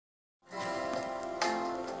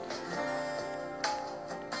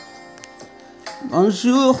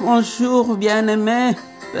Bonjour, bonjour, bien-aimés,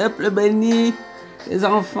 peuple béni, les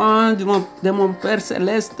enfants de mon Père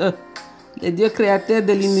céleste, le Dieu créateur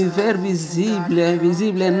de l'univers visible.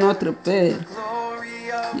 Invisible est notre Père.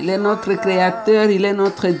 Il est notre créateur, il est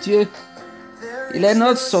notre Dieu. Il est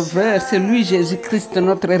notre sauveur, c'est lui Jésus-Christ,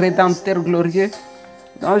 notre rédempteur glorieux.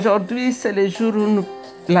 Aujourd'hui, c'est le jour où nous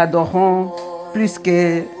l'adorons plus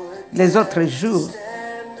que les autres jours.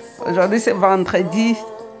 Aujourd'hui, c'est vendredi.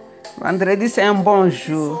 Vendredi, c'est un bon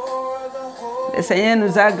jour. Le Seigneur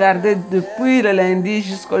nous a gardés depuis le lundi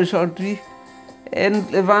jusqu'à aujourd'hui. Et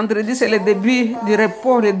le vendredi, c'est le début du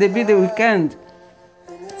repos, le début du week-end.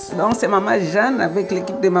 Donc, c'est Maman Jeanne avec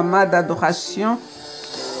l'équipe de Maman d'adoration.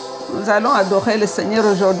 Nous allons adorer le Seigneur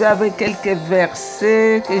aujourd'hui avec quelques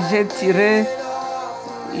versets que j'ai tirés.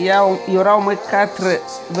 Il y aura au moins 4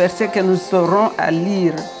 versets que nous aurons à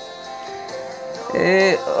lire.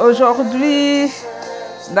 Et aujourd'hui,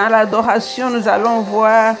 dans l'adoration, nous allons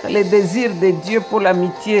voir les désirs de Dieu pour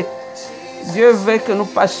l'amitié. Dieu veut que nous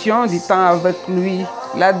passions du temps avec lui.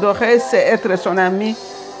 L'adorer, c'est être son ami.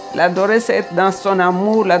 L'adorer, c'est être dans son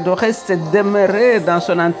amour. L'adorer, c'est demeurer dans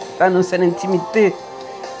son intimité.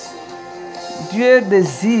 Dieu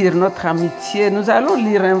désire notre amitié. Nous allons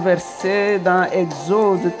lire un verset dans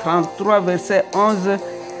Exode 33, verset 11.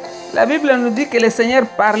 La Bible nous dit que le Seigneur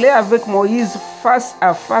parlait avec Moïse face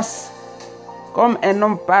à face, comme un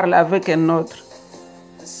homme parle avec un autre.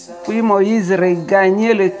 Puis Moïse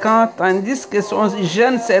regagnait le camp, tandis que son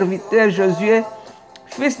jeune serviteur Josué,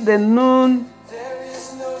 fils de Nun,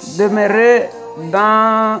 demeurait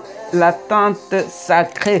dans la tente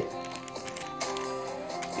sacrée.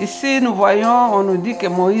 Ici, nous voyons, on nous dit que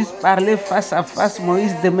Moïse parlait face à face,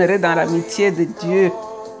 Moïse demeurait dans l'amitié de Dieu.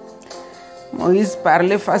 Moïse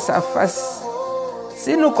parlait face à face.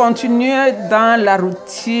 Si nous continuons dans la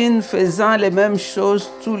routine, faisant les mêmes choses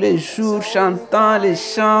tous les jours, chantant les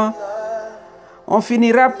chants, on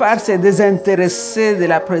finira par se désintéresser de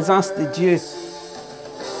la présence de Dieu.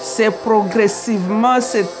 C'est progressivement,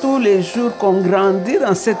 c'est tous les jours qu'on grandit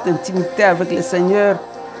dans cette intimité avec le Seigneur.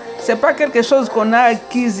 Ce n'est pas quelque chose qu'on a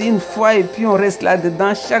acquis une fois et puis on reste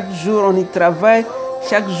là-dedans. Chaque jour, on y travaille.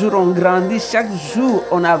 Chaque jour, on grandit. Chaque jour,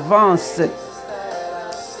 on avance.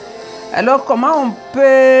 Alors, comment on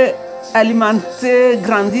peut alimenter,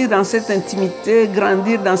 grandir dans cette intimité,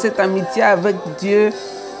 grandir dans cette amitié avec Dieu?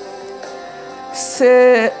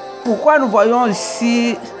 C'est pourquoi nous voyons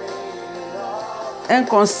ici un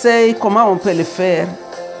conseil, comment on peut le faire.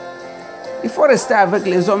 Il faut rester avec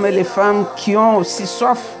les hommes et les femmes qui ont aussi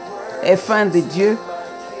soif et faim de Dieu,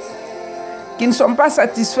 qui ne sont pas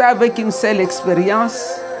satisfaits avec une seule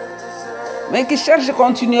expérience, mais qui cherchent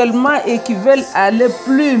continuellement et qui veulent aller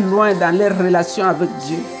plus loin dans leur relation avec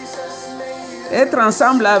Dieu. Être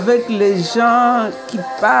ensemble avec les gens qui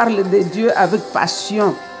parlent de Dieu avec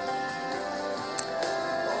passion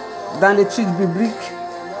dans l'étude biblique,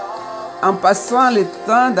 en passant le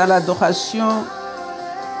temps dans l'adoration,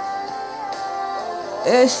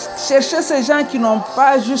 et chercher ces gens qui n'ont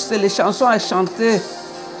pas juste les chansons à chanter,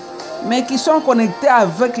 mais qui sont connectés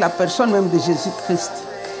avec la personne même de Jésus-Christ.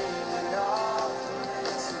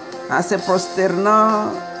 En se prosternant,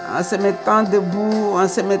 en se mettant debout, en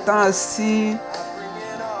se mettant assis,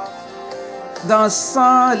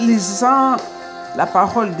 dansant, lisant la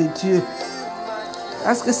parole de Dieu.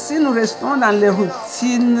 Parce que si nous restons dans les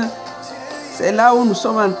routines, c'est là où nous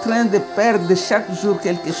sommes en train de perdre chaque jour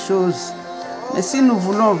quelque chose. Mais si nous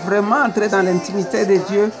voulons vraiment entrer dans l'intimité de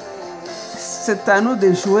Dieu, c'est à nous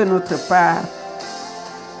de jouer notre part.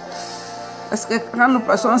 Parce que quand nous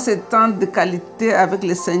passons ce temps de qualité avec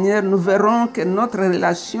le Seigneur, nous verrons que notre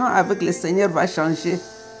relation avec le Seigneur va changer.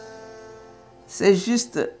 C'est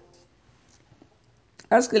juste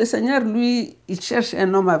parce que le Seigneur, lui, il cherche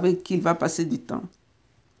un homme avec qui il va passer du temps.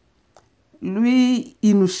 Lui,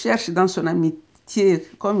 il nous cherche dans son amitié,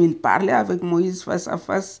 comme il parlait avec Moïse face à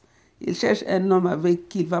face. Il cherche un homme avec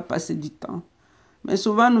qui il va passer du temps. Mais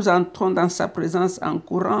souvent, nous entrons dans sa présence en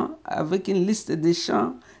courant avec une liste de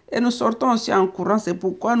chants et nous sortons aussi en courant. C'est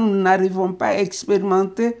pourquoi nous n'arrivons pas à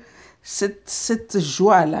expérimenter cette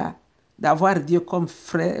joie-là d'avoir Dieu comme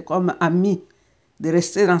frère, comme ami, de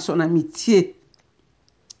rester dans son amitié.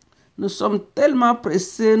 Nous sommes tellement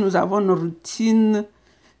pressés, nous avons nos routines,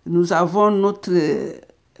 nous avons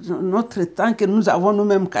notre temps que nous avons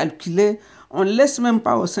nous-mêmes calculé. On ne laisse même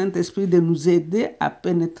pas au Saint-Esprit de nous aider à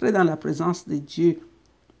pénétrer dans la présence de Dieu.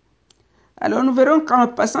 Alors nous verrons qu'en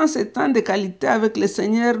passant ce temps de qualité avec le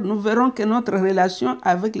Seigneur, nous verrons que notre relation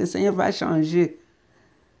avec le Seigneur va changer.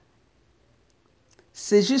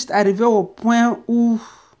 C'est juste arriver au point où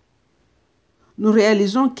nous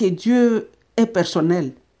réalisons que Dieu est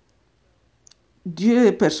personnel. Dieu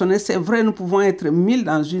est personnel. C'est vrai, nous pouvons être 1000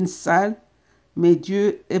 dans une salle, mais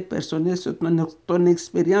Dieu est personnel. C'est ton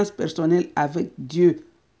expérience personnelle avec Dieu.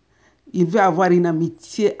 Il veut avoir une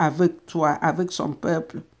amitié avec toi, avec son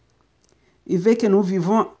peuple. Il veut que nous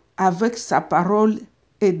vivons avec sa parole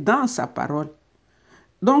et dans sa parole.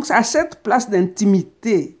 Donc, à cette place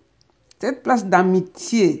d'intimité, cette place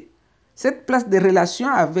d'amitié, cette place de relation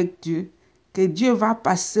avec Dieu, que Dieu va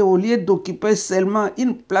passer au lieu d'occuper seulement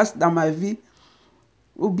une place dans ma vie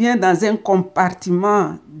ou bien dans un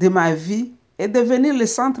compartiment de ma vie et devenir le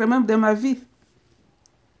centre même de ma vie.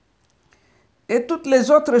 Et toutes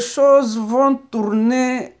les autres choses vont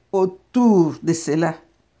tourner autour de cela.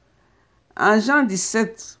 En Jean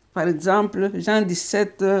 17, par exemple, Jean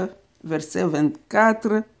 17, verset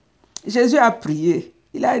 24, Jésus a prié.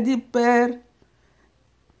 Il a dit, Père,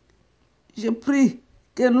 je prie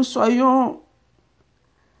que nous soyons...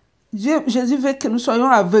 Jésus veut que nous soyons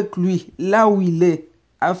avec lui, là où il est,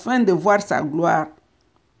 afin de voir sa gloire.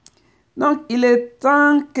 Donc, il est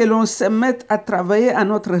temps que l'on se mette à travailler à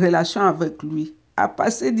notre relation avec lui, à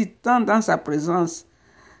passer du temps dans sa présence.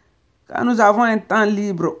 Quand nous avons un temps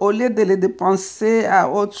libre, au lieu de le dépenser à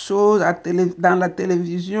autre chose, dans la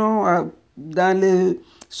télévision, dans les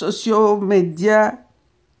sociaux médias,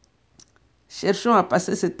 cherchons à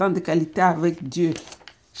passer ce temps de qualité avec Dieu.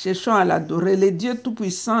 Cherchons à l'adorer. Le Dieu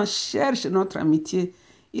Tout-Puissant cherche notre amitié.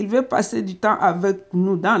 Il veut passer du temps avec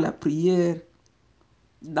nous dans la prière,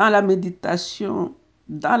 dans la méditation,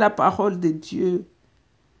 dans la parole de Dieu,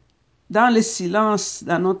 dans le silence,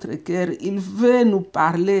 dans notre cœur. Il veut nous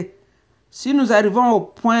parler. Si nous arrivons au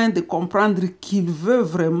point de comprendre qu'il veut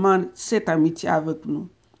vraiment cette amitié avec nous,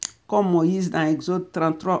 comme Moïse dans Exode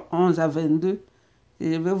 33, 11 à 22,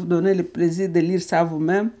 et je vais vous donner le plaisir de lire ça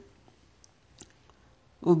vous-même,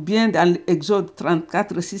 ou bien dans Exode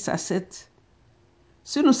 34, 6 à 7.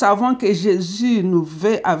 Si nous savons que Jésus nous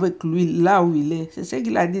veut avec lui là où il est, c'est ce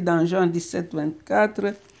qu'il a dit dans Jean 17,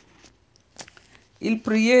 24, il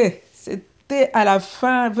priait, c'était à la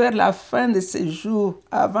fin, vers la fin de ses jours,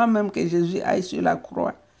 avant même que Jésus aille sur la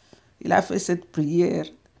croix. Il a fait cette prière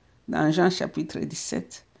dans Jean chapitre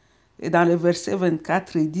 17. Et dans le verset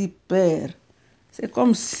 24, il dit, Père, c'est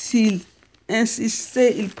comme s'il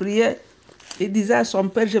insistait, il priait, il disait à son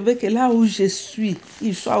Père, je veux que là où je suis,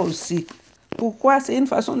 il soit aussi. Pourquoi? C'est une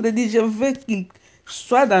façon de dire, je veux qu'il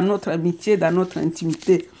soit dans notre amitié, dans notre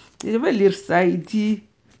intimité. Et je vais lire ça, il dit,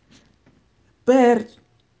 Père,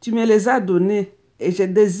 tu me les as donnés et je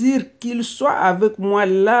désire qu'ils soient avec moi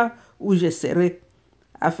là où je serai,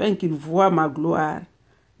 afin qu'ils voient ma gloire,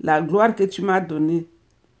 la gloire que tu m'as donnée.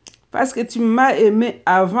 Parce que tu m'as aimé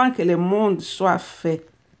avant que le monde soit fait.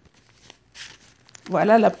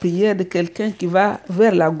 Voilà la prière de quelqu'un qui va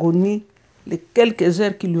vers l'agonie, les quelques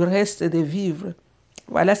heures qui lui restent de vivre.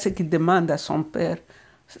 Voilà ce qu'il demande à son Père.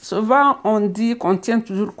 Souvent, on dit qu'on tient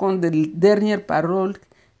toujours compte des dernières paroles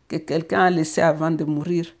que quelqu'un a laissées avant de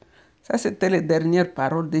mourir. Ça, c'était les dernières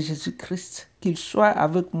paroles de Jésus-Christ. Qu'il soit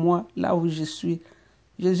avec moi là où je suis.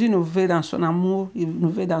 Jésus nous veut dans son amour, il nous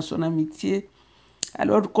veut dans son amitié.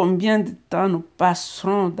 Alors, combien de temps nous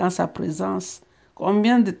passerons dans sa présence?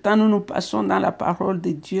 Combien de temps nous passons dans la parole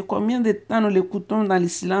de Dieu? Combien de temps nous l'écoutons dans le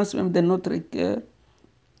silence même de notre cœur?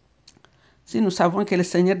 Si nous savons que le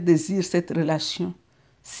Seigneur désire cette relation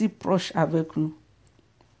si proche avec nous,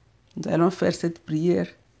 nous allons faire cette prière.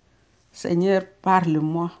 Seigneur,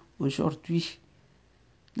 parle-moi aujourd'hui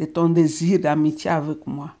de ton désir d'amitié avec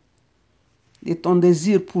moi, de ton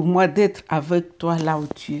désir pour moi d'être avec toi là où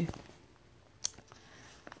tu es.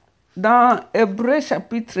 Dans Hébreux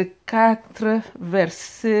chapitre 4,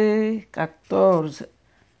 verset 14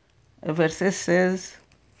 et verset 16,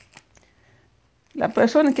 la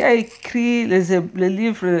personne qui a écrit le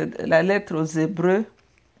livre, la lettre aux Hébreux,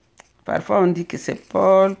 parfois on dit que c'est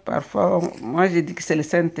Paul, parfois moi je dis que c'est le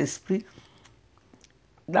Saint-Esprit.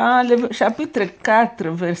 Dans le chapitre 4,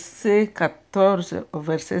 verset 14 au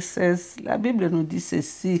verset 16, la Bible nous dit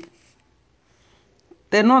ceci.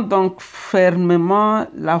 Tenons donc fermement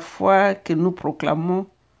la foi que nous proclamons.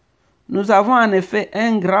 Nous avons en effet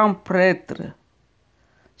un grand prêtre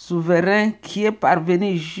souverain qui est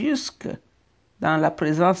parvenu jusque dans la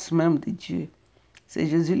présence même de Dieu. C'est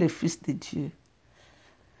Jésus le Fils de Dieu.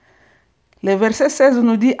 Le verset 16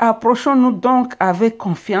 nous dit, approchons-nous donc avec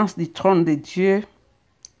confiance du trône de Dieu,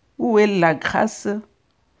 où est la grâce.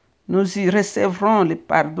 Nous y recevrons le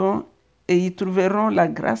pardon et y trouverons la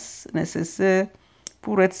grâce nécessaire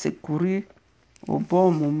pour être secourus au bon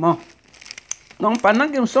moment. Donc, pendant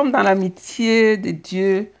que nous sommes dans l'amitié de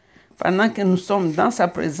Dieu, pendant que nous sommes dans sa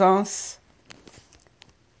présence,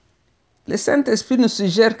 le Saint-Esprit nous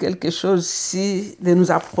suggère quelque chose ici, de nous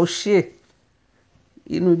approcher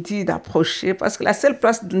il nous dit d'approcher, parce que la seule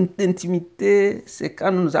place d'intimité, c'est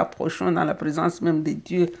quand nous nous approchons dans la présence même de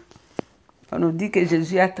Dieu. On nous dit que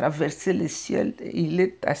Jésus a traversé le ciel et il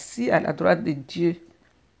est assis à la droite de Dieu.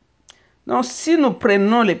 Donc, si nous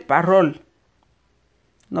prenons les paroles,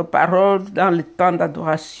 nos paroles dans le temps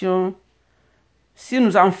d'adoration, si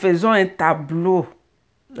nous en faisons un tableau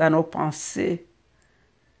dans nos pensées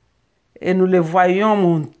et nous les voyons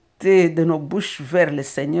monter de nos bouches vers le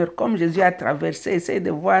Seigneur, comme Jésus a traversé, essayez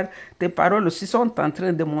de voir, tes paroles aussi sont en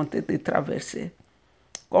train de monter, de traverser,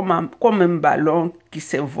 comme un ballon qui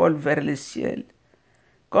s'envole vers le ciel,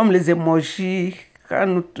 comme les emojis, quand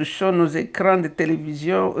nous touchons nos écrans de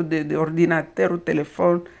télévision, ou d'ordinateur ou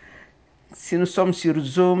téléphone. Si nous sommes sur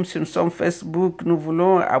Zoom, si nous sommes Facebook, nous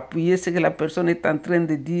voulons appuyer ce que la personne est en train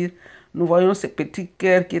de dire. Nous voyons ce petit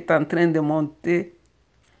cœur qui est en train de monter.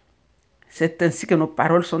 C'est ainsi que nos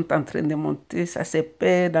paroles sont en train de monter. Ça se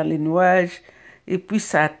perd dans les nuages et puis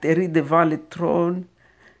ça atterrit devant le trône.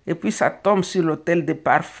 Et puis ça tombe sur l'autel de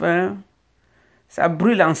parfums. Ça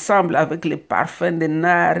brûle ensemble avec les parfums de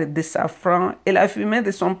nard et de safran. Et la fumée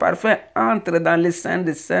de son parfum entre dans le sein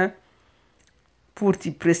des saints pour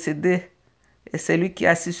t'y précéder. Et celui qui est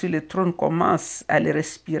assis sur le trône commence à les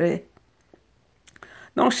respirer.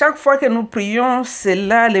 Donc chaque fois que nous prions, c'est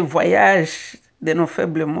là le voyage de nos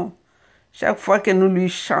faibles mots. Chaque fois que nous lui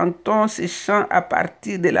chantons ces chants à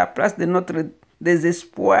partir de la place de notre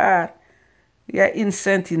désespoir, il y a une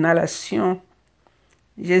sainte inhalation.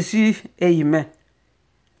 Jésus est humain.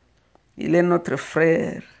 Il est notre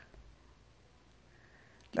frère.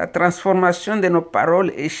 La transformation de nos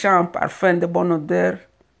paroles et chants en parfum de bonne odeur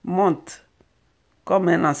monte comme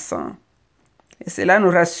un encens. Et cela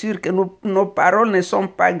nous rassure que nos paroles ne sont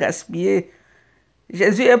pas gaspillées.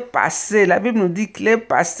 Jésus est passé, la Bible nous dit qu'il est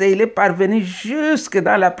passé, il est parvenu jusque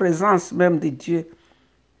dans la présence même de Dieu.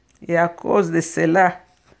 Et à cause de cela,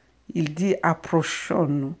 il dit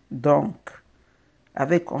approchons-nous donc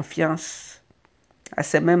avec confiance à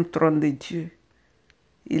ce même trône de Dieu.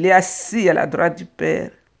 Il est assis à la droite du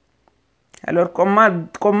Père. Alors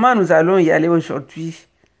comment nous allons y aller aujourd'hui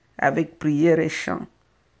avec prière et chant?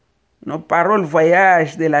 Nos paroles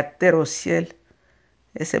voyagent de la terre au ciel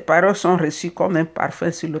et ces paroles sont reçues comme un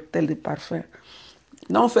parfum sur l'autel de parfum.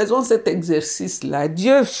 Donc faisons cet exercice-là.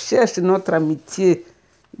 Dieu cherche notre amitié.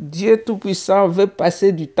 Dieu Tout-Puissant veut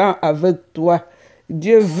passer du temps avec toi.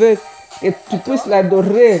 Dieu veut que tu puisses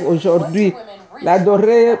l'adorer aujourd'hui.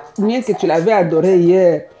 L'adorer mieux que tu l'avais adoré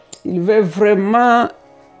hier. Il veut vraiment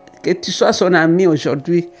que tu sois son ami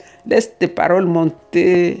aujourd'hui. Laisse tes paroles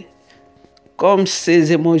monter comme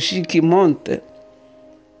ces emojis qui montent.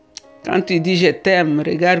 Quand tu dis je t'aime,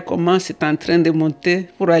 regarde comment c'est en train de monter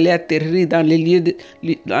pour aller atterrir dans les lieux,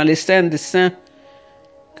 dans les saints des saints.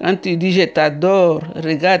 Quand tu dis je t'adore,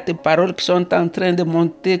 regarde tes paroles qui sont en train de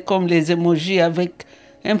monter comme les emojis avec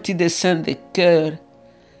un petit dessin de cœur.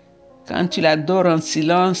 Quand tu l'adores en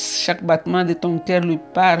silence, chaque battement de ton cœur lui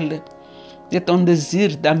parle de ton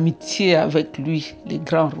désir d'amitié avec lui, le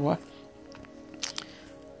grand roi.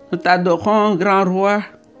 Nous t'adorons, grand roi.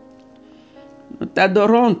 Nous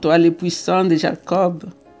t'adorons, toi, le puissant de Jacob.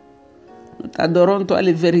 Nous t'adorons, toi,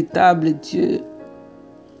 le véritable Dieu.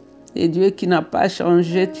 Et Dieu qui n'a pas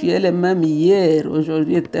changé, tu es le même hier,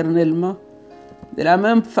 aujourd'hui, éternellement. De la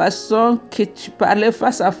même façon que tu parlais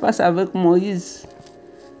face à face avec Moïse.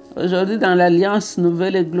 Aujourd'hui, dans l'Alliance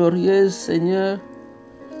nouvelle et glorieuse, Seigneur,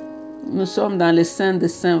 nous sommes dans les saints des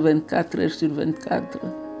saints 24 heures sur 24.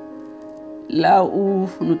 Là où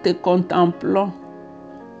nous te contemplons,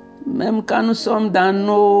 même quand nous sommes dans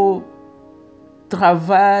nos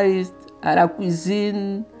travails, à la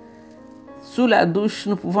cuisine, sous la douche,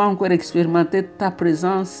 nous pouvons encore expérimenter ta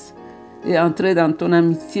présence et entrer dans ton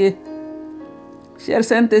amitié. Cher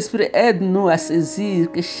Saint-Esprit, aide-nous à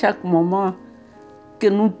saisir que chaque moment que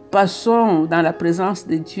nous passons dans la présence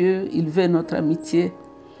de Dieu, il veut notre amitié.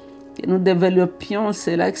 Que nous développions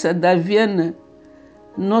cela, que ça devienne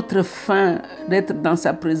notre fin d'être dans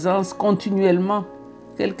sa présence continuellement,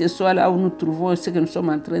 quel que soit là où nous trouvons ce que nous sommes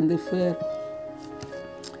en train de faire.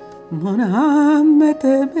 Mon âme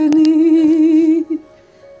te bénit,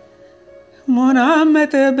 mon âme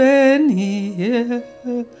te bénit,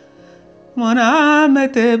 mon âme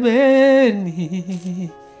te bénit,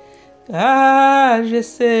 car je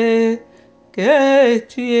sais que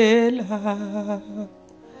tu es là.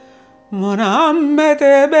 Mon âme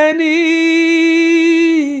te bénit.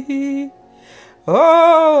 Oh,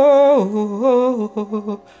 oh, oh,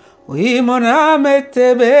 oh, oui, mon âme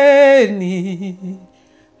te bénit.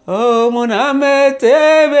 Oh, mon âme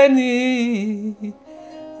te bénit.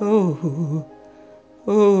 Oh, oh,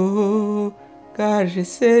 oh, car je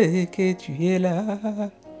sais que tu es là.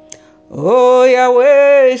 Oh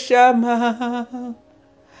Yahweh Shammah,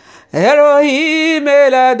 Elohim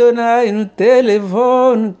El Adonai, nous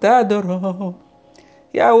t'élevons, nous t'adorons.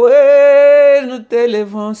 Yahweh, nous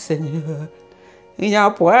t'élevons, Seigneur. Il n'y a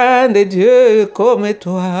point de Dieu comme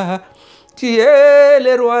toi. Tu es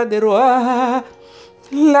le roi des rois,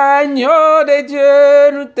 l'agneau de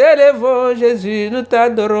Dieu. Nous t'élevons, Jésus, nous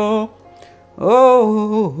t'adorons.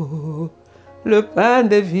 Oh, le pain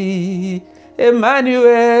de vie,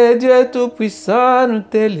 Emmanuel, Dieu Tout-Puissant, nous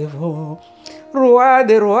t'élevons. Roi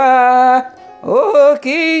des rois, oh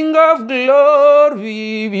King of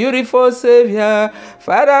glory, beautiful Savior.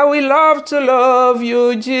 Father, we love to love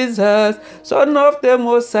you, Jesus, Son of the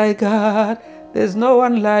Most High God. There's no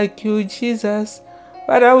one like you, Jesus.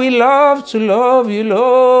 Father, we love to love you,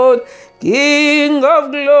 Lord, King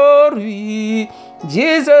of glory.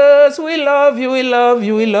 Jesus, we love you, we love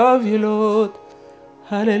you, we love you, Lord.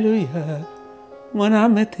 Hallelujah. Mon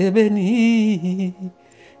âme t'est bénie.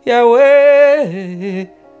 Yahweh,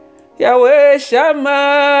 Yahweh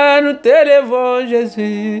Shammah, nous t'élevons,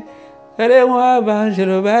 Jésus. Allez-moi,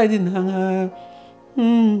 Banjelo Badinanga.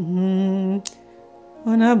 Mon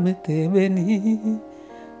âme t'est bénie.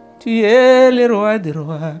 Tu es le roi des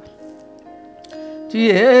rois. Tu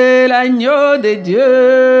es l'agneau de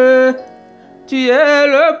Dieu. Tu es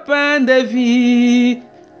le pain de vie.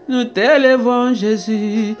 Nous t'élevons,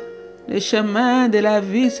 Jésus. Le chemin de la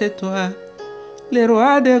vie, c'est toi. Le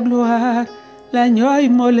roi de gloire, l'agneau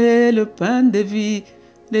immolé, le pain de vie,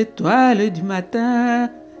 l'étoile du matin.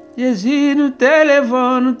 Jésus, nous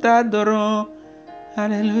t'élevons, nous t'adorons.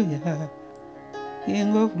 Alléluia.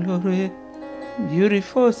 King of glory,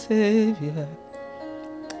 beautiful Savior.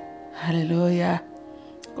 Alléluia.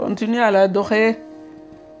 Continue à l'adorer.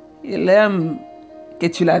 Il aime que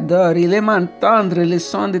tu l'adores. Il aime entendre le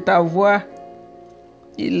son de ta voix.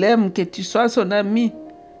 Il aime que tu sois son ami.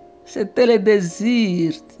 C'était le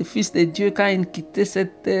désir du Fils de Dieu quand il quittait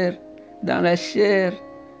cette terre dans la chair.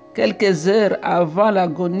 Quelques heures avant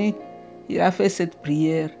l'agonie, il a fait cette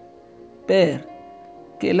prière. Père,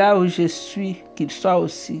 que là où je suis, qu'il soit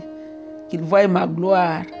aussi, qu'il voie ma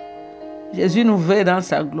gloire. Jésus nous veut dans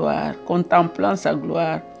sa gloire, contemplant sa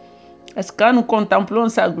gloire. Est-ce que quand nous contemplons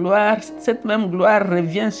sa gloire, cette même gloire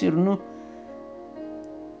revient sur nous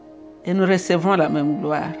et nous recevons la même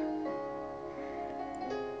gloire.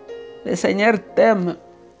 Le Seigneur t'aime.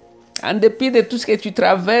 En dépit de tout ce que tu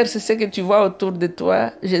traverses, ce que tu vois autour de toi,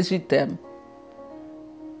 Jésus t'aime.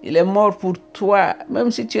 Il est mort pour toi. Même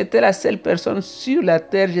si tu étais la seule personne sur la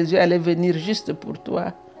terre, Jésus allait venir juste pour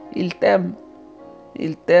toi. Il t'aime.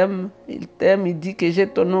 Il t'aime. Il t'aime. Il dit que j'ai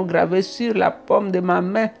ton nom gravé sur la paume de ma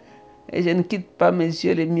main et je ne quitte pas mes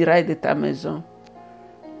yeux les murailles de ta maison.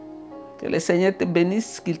 Que le Seigneur te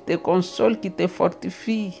bénisse, qu'il te console, qu'il te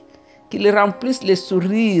fortifie, qu'il remplisse les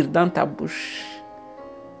sourires dans ta bouche.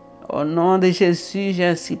 Au nom de Jésus, j'ai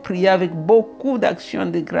ainsi prié avec beaucoup d'actions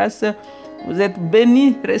de grâce. Vous êtes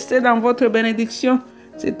bénis, restez dans votre bénédiction.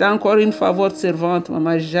 C'est encore une fois votre servante,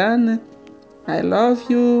 Maman Jeanne. I love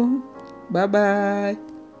you. Bye bye.